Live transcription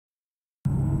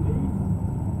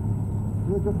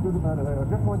just do the matter. I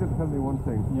just want you to tell me one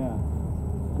thing. Yeah.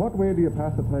 What way do you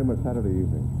pass the time on Saturday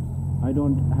evening? I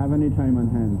don't have any time on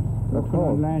hand. That's Working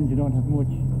all. on land, you don't have much.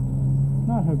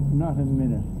 Not a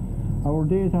minute. Our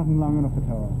days aren't long enough at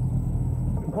all.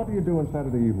 What do you do on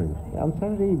Saturday evenings? On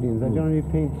Saturday evenings, I generally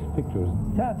paint pictures.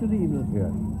 Saturday evening. Yeah.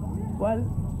 Well,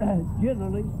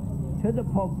 generally, to the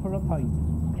pub for a pint.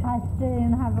 I stay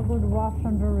and have a good wash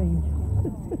and a read.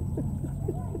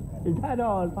 Is that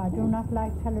all? I do not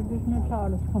like television at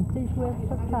all. It's complete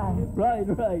waste of time. Right.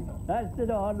 That's it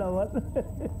all, now.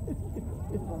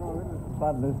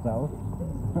 Spotless now.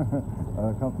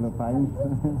 A couple of pints.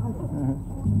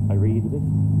 I read a bit.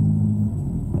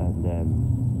 And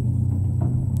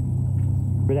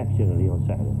relax generally on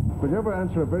Saturday. Will you ever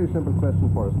answer a very simple question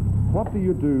for us? What do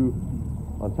you do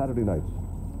on Saturday nights?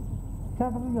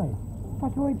 Saturday night.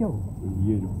 What do I do?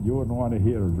 You wouldn't want to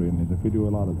hear it really, if we do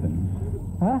a lot of things.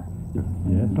 Huh?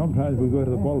 Yeah, sometimes we go to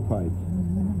the bullfights.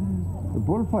 The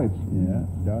bullfights? Yeah,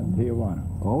 down in Tijuana.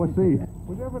 Oh, I see.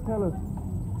 Will you ever tell us,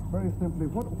 very simply,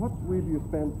 what way do you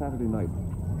spend Saturday night?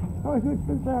 Oh, I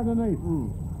spend Saturday night.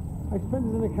 I spend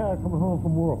it in the car coming home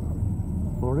from work.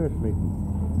 Oh, this me.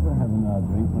 I have an odd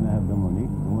drink when I have the money,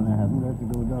 and when I haven't, I have to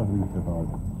go down to Easter Hall.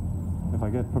 If I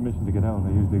get permission to get out, I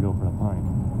usually go for a pint,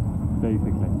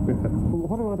 basically.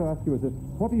 What I want to ask you is this,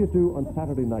 what do you do on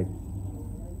Saturday night?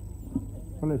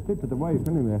 Well, I stick to the wife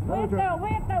anyway. Wait there,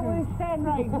 we stand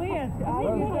right. Wait.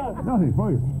 Nothing,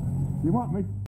 boy. You want me?